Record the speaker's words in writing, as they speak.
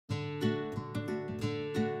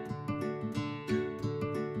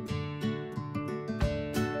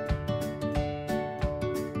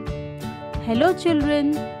Hello children,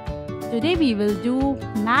 today we will do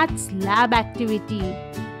maths lab activity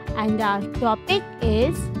and our topic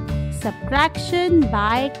is subtraction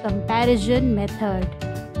by comparison method,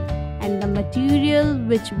 and the material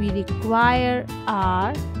which we require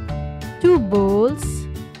are 2 bowls,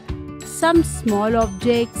 some small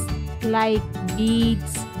objects like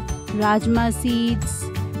beads, rajma seeds,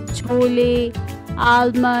 chole,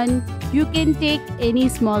 almond. You can take any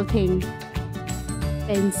small thing,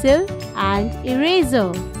 pencil and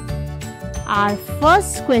eraser. Our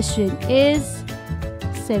first question is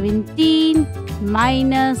 17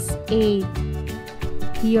 minus 8.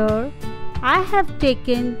 Here I have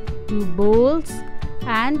taken 2 bowls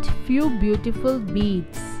and few beautiful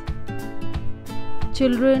beads.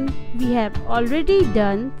 Children, we have already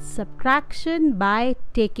done subtraction by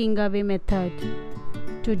taking away method.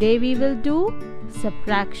 Today we will do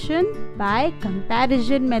subtraction by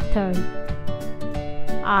comparison method.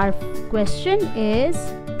 Our question is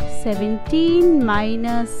 17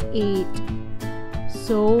 minus 8.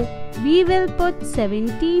 So we will put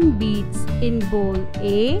 17 beads in bowl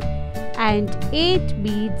A and 8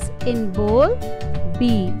 beads in bowl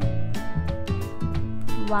B.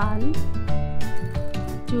 1,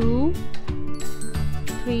 2,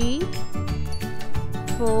 3,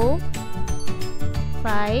 4,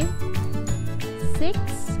 5, 6,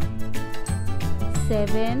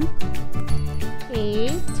 7,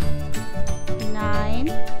 8, 9,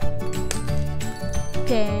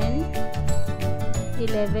 10,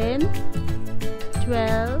 11,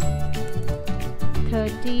 12,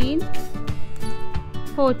 13,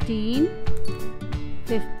 14,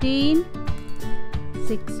 15,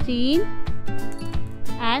 16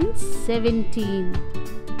 and 17.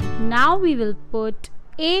 Now we will put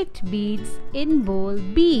 8 beads in bowl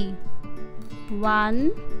B.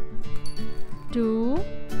 1, 2,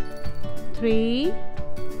 3,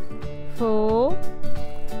 4,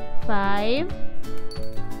 5,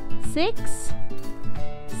 6,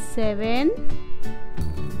 7,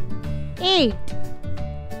 8.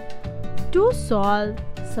 To solve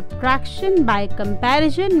subtraction by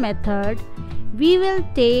comparison method, we will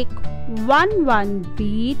take 1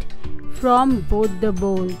 bead from both the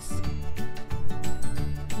bowls.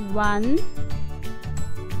 1,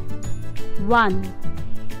 1.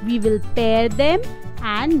 We will pair them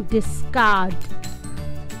and discard.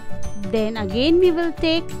 Then again we will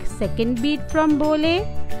take second bead from bowl A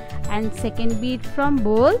and second bead from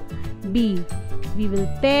bowl B. We will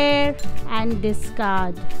pair and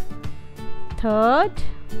discard. Third,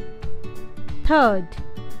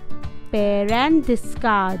 pair and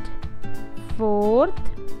discard. Fourth,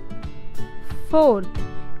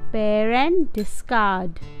 pair and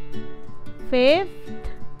discard. Fifth,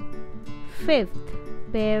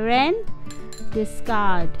 pair and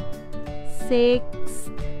discard. Sixth,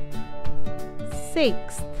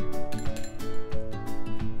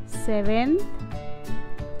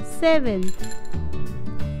 seventh,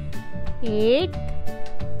 eighth.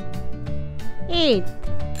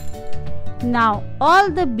 Now all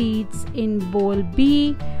the beads in bowl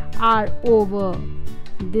B are over.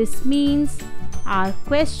 This means our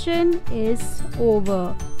question is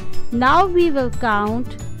over. Now we will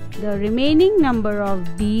count the remaining number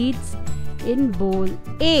of beads in bowl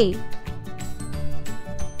A.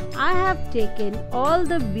 I have taken all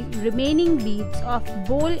the remaining beads of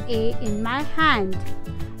bowl A in my hand,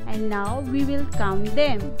 and now we will count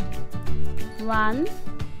them. 1,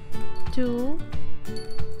 2,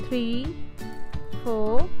 3,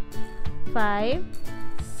 4, 5,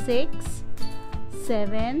 6,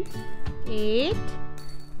 7, 8,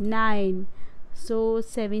 9. So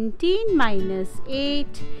 17 minus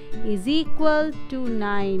 8 is equal to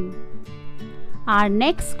 9. Our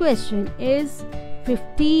next question is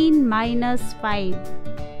 15 minus 5.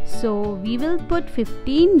 So we will put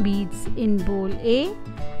 15 beads in bowl A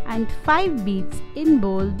and 5 beads in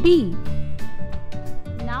bowl B.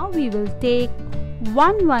 Now we will take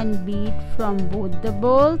 1 bead from both the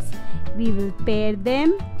bowls. We will pair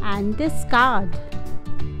them and discard.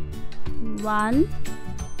 1,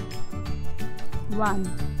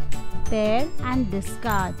 pair and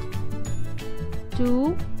discard.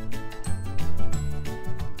 2,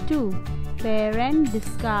 pair and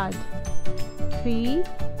discard. 3,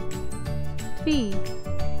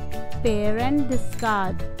 pair and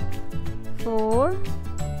discard. 4,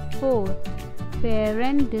 pair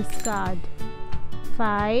and discard.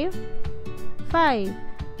 5,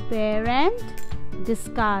 pair and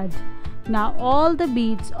discard. Now all the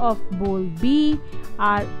beads of bowl B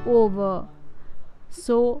are over.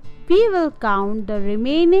 So we will count the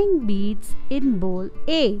remaining beads in bowl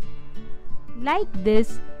A. Like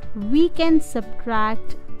this, we can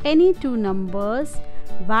subtract any two numbers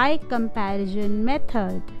by comparison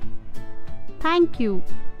method. Thank you.